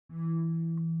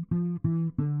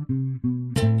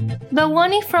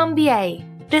Bawoni from BA.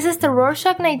 This is the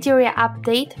Rorschach Nigeria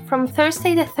update from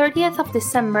Thursday the 30th of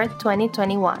December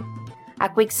 2021. A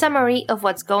quick summary of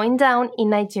what's going down in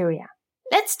Nigeria.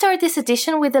 Let's start this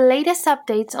edition with the latest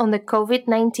updates on the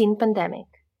COVID-19 pandemic.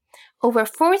 Over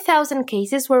 4,000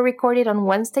 cases were recorded on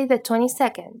Wednesday the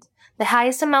 22nd, the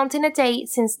highest amount in a day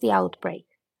since the outbreak.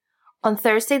 On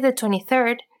Thursday the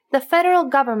 23rd, the federal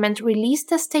government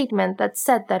released a statement that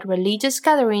said that religious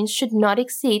gatherings should not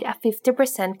exceed a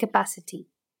 50% capacity.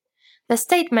 The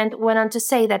statement went on to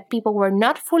say that people were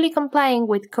not fully complying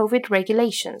with COVID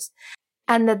regulations,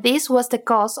 and that this was the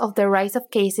cause of the rise of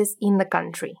cases in the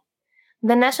country.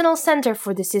 The National Center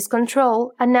for Disease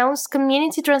Control announced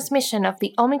community transmission of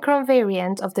the Omicron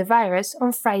variant of the virus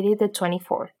on Friday the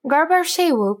 24th. Garba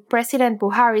Shehu, President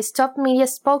Buhari's top media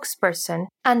spokesperson,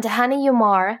 and Hani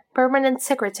Umar, Permanent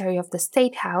Secretary of the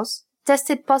State House,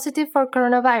 tested positive for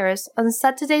coronavirus on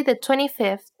Saturday the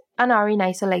 25th and are in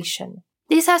isolation.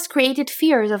 This has created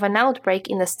fears of an outbreak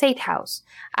in the State House,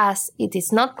 as it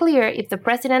is not clear if the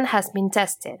president has been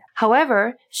tested.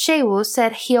 However, Shehu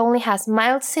said he only has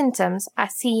mild symptoms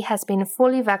as he has been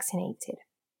fully vaccinated.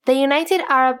 The United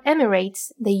Arab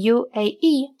Emirates, the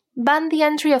UAE, banned the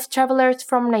entry of travelers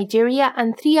from Nigeria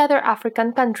and 3 other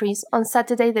African countries on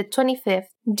Saturday the 25th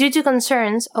due to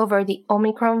concerns over the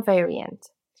Omicron variant.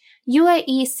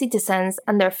 UAE citizens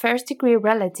and their first-degree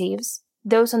relatives,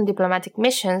 those on diplomatic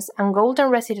missions and golden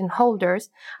resident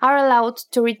holders, are allowed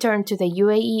to return to the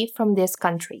UAE from these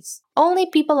countries. Only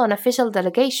people on official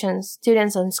delegations,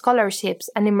 students on scholarships,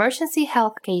 and emergency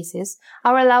health cases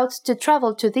are allowed to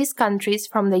travel to these countries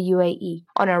from the UAE.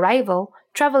 On arrival,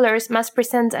 travelers must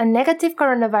present a negative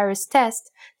coronavirus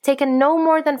test taken no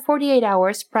more than 48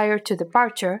 hours prior to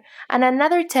departure and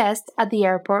another test at the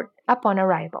airport upon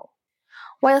arrival.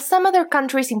 While some other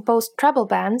countries imposed travel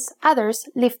bans, others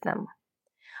lift them.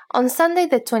 On Sunday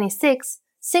the 26th,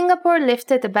 Singapore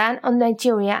lifted the ban on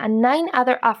Nigeria and 9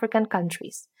 other African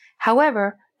countries.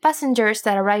 However, passengers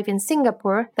that arrive in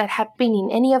Singapore that have been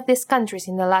in any of these countries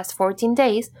in the last 14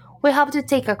 days will have to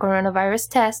take a coronavirus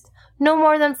test no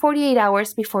more than 48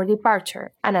 hours before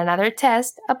departure and another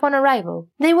test upon arrival.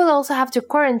 They will also have to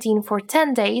quarantine for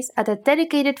 10 days at a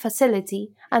dedicated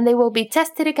facility, and they will be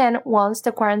tested again once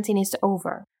the quarantine is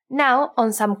over. Now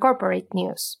on some corporate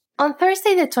news. On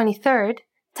Thursday the 23rd,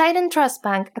 Titan Trust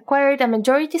Bank acquired a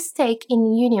majority stake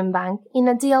in Union Bank in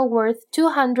a deal worth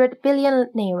 200 billion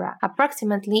naira,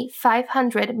 approximately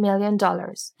 $500 million.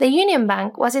 The Union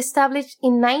Bank was established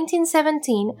in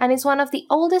 1917 and is one of the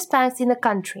oldest banks in the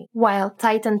country, while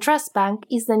Titan Trust Bank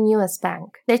is the newest bank.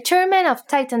 The chairman of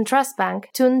Titan Trust Bank,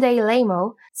 Tunde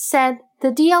Lemo, said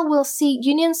the deal will see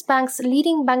Union Bank's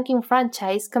leading banking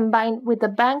franchise combined with the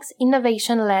bank's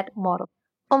innovation-led model.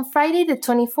 On Friday the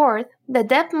 24th, the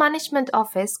Debt Management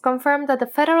Office confirmed that the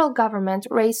federal government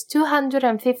raised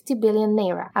 250 billion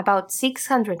naira, about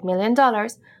 $600 million,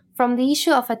 from the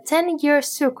issue of a 10-year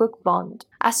sukuk bond.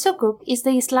 A sukuk is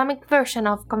the Islamic version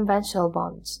of conventional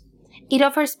bonds. It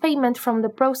offers payment from the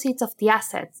proceeds of the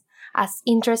assets, as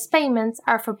interest payments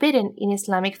are forbidden in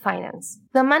Islamic finance.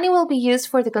 The money will be used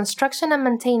for the construction and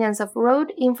maintenance of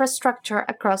road infrastructure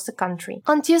across the country.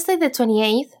 On Tuesday the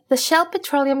 28th, the Shell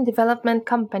Petroleum Development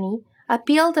Company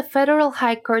appealed the Federal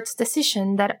High Court's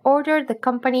decision that ordered the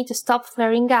company to stop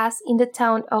flaring gas in the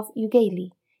town of Ughelli,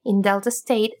 in Delta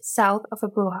State, south of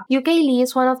Abuja. Ughelli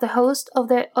is one of the hosts of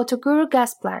the Otoguru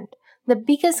gas plant, the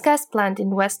biggest gas plant in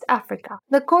West Africa.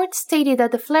 The court stated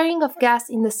that the flaring of gas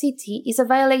in the city is a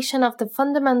violation of the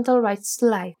fundamental rights to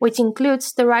life, which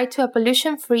includes the right to a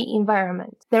pollution-free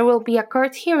environment. There will be a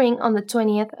court hearing on the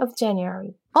 20th of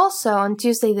January. Also, on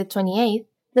Tuesday the 28th,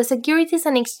 the Securities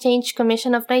and Exchange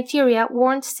Commission of Nigeria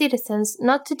warned citizens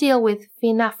not to deal with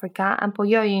FinAfrica and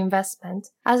Poyoyo Investment,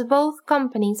 as both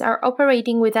companies are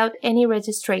operating without any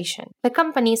registration. The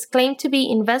companies claim to be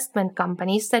investment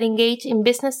companies that engage in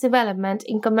business development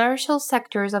in commercial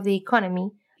sectors of the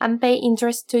economy and pay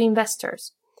interest to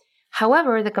investors.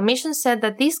 However, the Commission said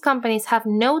that these companies have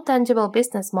no tangible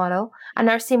business model and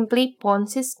are simply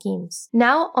Ponzi schemes.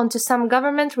 Now, on to some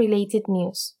government-related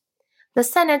news. The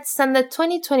Senate sent the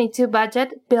 2022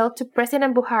 budget bill to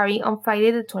President Buhari on Friday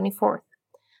the 24th.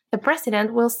 The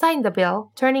President will sign the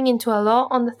bill, turning into a law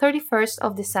on the 31st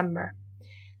of December.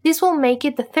 This will make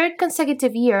it the 3rd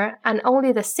consecutive year and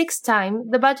only the 6th time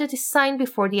the budget is signed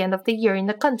before the end of the year in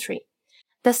the country.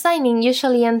 The signing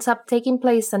usually ends up taking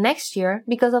place the next year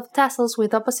because of tussles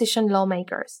with opposition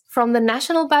lawmakers, from the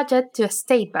national budget to a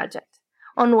state budget.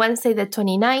 On Wednesday the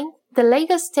 29th, the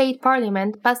Lagos State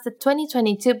Parliament passed the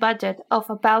 2022 budget of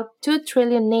about 2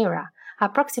 trillion naira,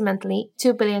 approximately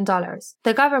 $2 billion.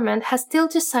 The government has still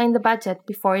to sign the budget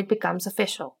before it becomes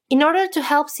official. In order to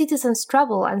help citizens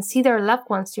travel and see their loved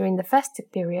ones during the festive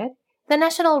period, the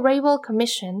National Railway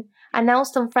Commission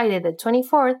announced on Friday the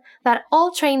 24th that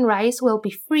all train rides will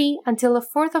be free until the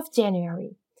 4th of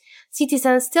January.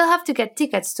 Citizens still have to get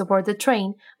tickets to board the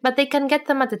train, but they can get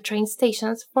them at the train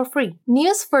stations for free.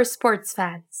 News for sports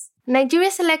fans. Nigeria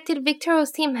selected Victor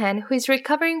Osimhen, who is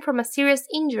recovering from a serious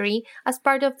injury, as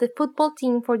part of the football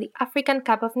team for the African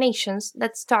Cup of Nations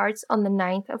that starts on the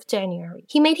 9th of January.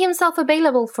 He made himself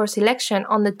available for selection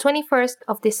on the 21st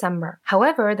of December.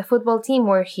 However, the football team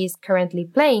where he is currently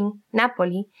playing,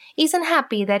 Napoli, isn't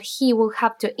happy that he will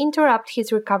have to interrupt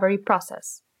his recovery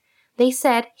process. They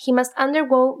said he must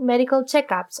undergo medical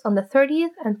checkups on the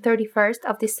 30th and 31st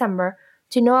of December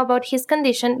to know about his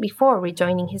condition before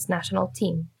rejoining his national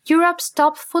team. Europe's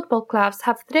top football clubs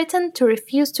have threatened to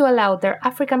refuse to allow their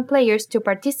African players to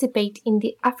participate in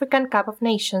the African Cup of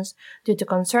Nations due to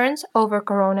concerns over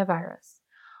coronavirus.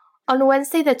 On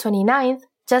Wednesday the 29th,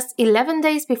 just 11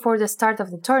 days before the start of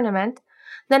the tournament,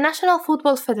 the National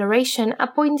Football Federation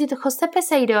appointed José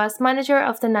Peseiro as manager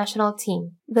of the national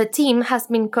team. The team has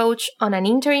been coached on an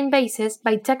interim basis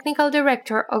by technical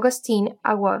director Augustin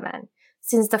Aguaman,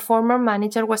 since the former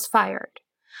manager was fired.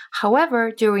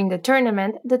 However, during the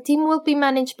tournament, the team will be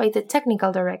managed by the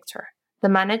technical director. The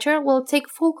manager will take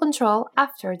full control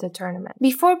after the tournament.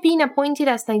 Before being appointed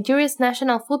as Nigeria's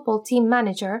national football team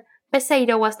manager,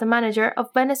 Peseiro was the manager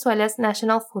of Venezuela's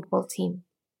national football team.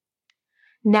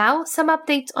 Now, some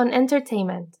updates on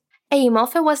entertainment.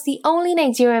 Eimofe was the only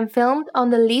Nigerian film on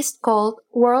the list called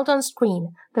World on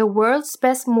Screen, the world's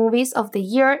best movies of the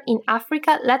year in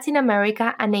Africa, Latin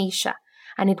America, and Asia,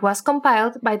 and it was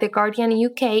compiled by The Guardian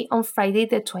UK on Friday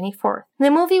the 24th.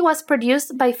 The movie was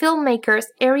produced by filmmakers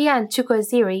Eria and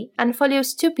Chukwueziri and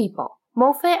follows two people,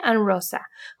 Mofe and Rosa,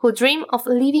 who dream of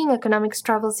leaving economic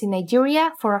travels in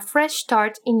Nigeria for a fresh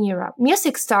start in Europe.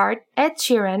 Music star Ed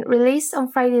Sheeran released on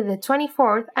Friday the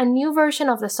 24th a new version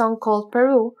of the song called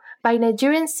Peru by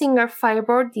Nigerian singer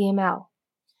Fireboy DML.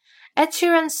 Ed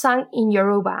Sheeran sang in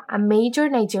Yoruba, a major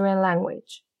Nigerian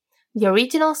language. The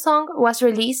original song was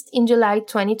released in July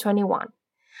 2021,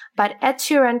 but Ed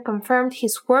Sheeran confirmed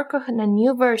his work on a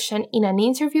new version in an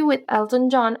interview with Elton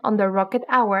John on the Rocket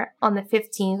Hour on the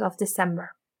 15th of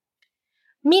December.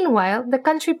 Meanwhile, the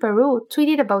country Peru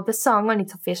tweeted about the song on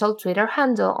its official Twitter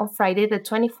handle on Friday the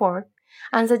 24th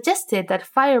and suggested that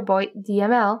Fireboy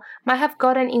DML might have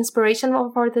gotten inspiration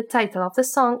for the title of the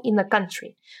song in the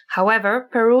country. However,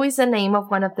 Peru is the name of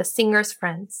one of the singer's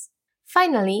friends.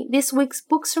 Finally, this week's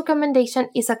books recommendation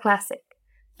is a classic.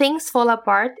 Things Fall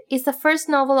Apart is the first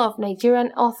novel of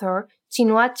Nigerian author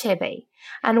Chinua Achebe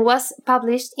and was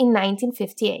published in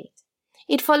 1958.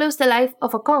 It follows the life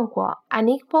of Okonkwo, an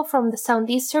Igbo from the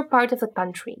southeastern part of the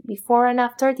country, before and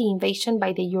after the invasion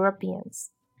by the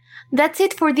Europeans. That's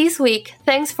it for this week.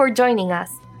 Thanks for joining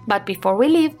us. But before we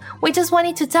leave, we just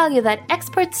wanted to tell you that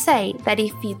experts say that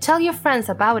if you tell your friends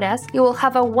about us, you will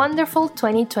have a wonderful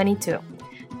 2022.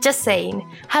 Just saying,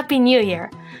 Happy New Year!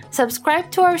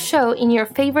 Subscribe to our show in your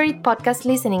favorite podcast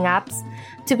listening apps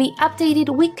to be updated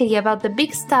weekly about the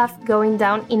big stuff going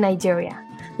down in Nigeria.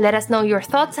 Let us know your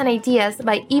thoughts and ideas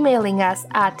by emailing us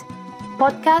at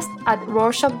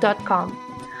podcast@rorshok.com.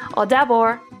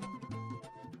 Odabor!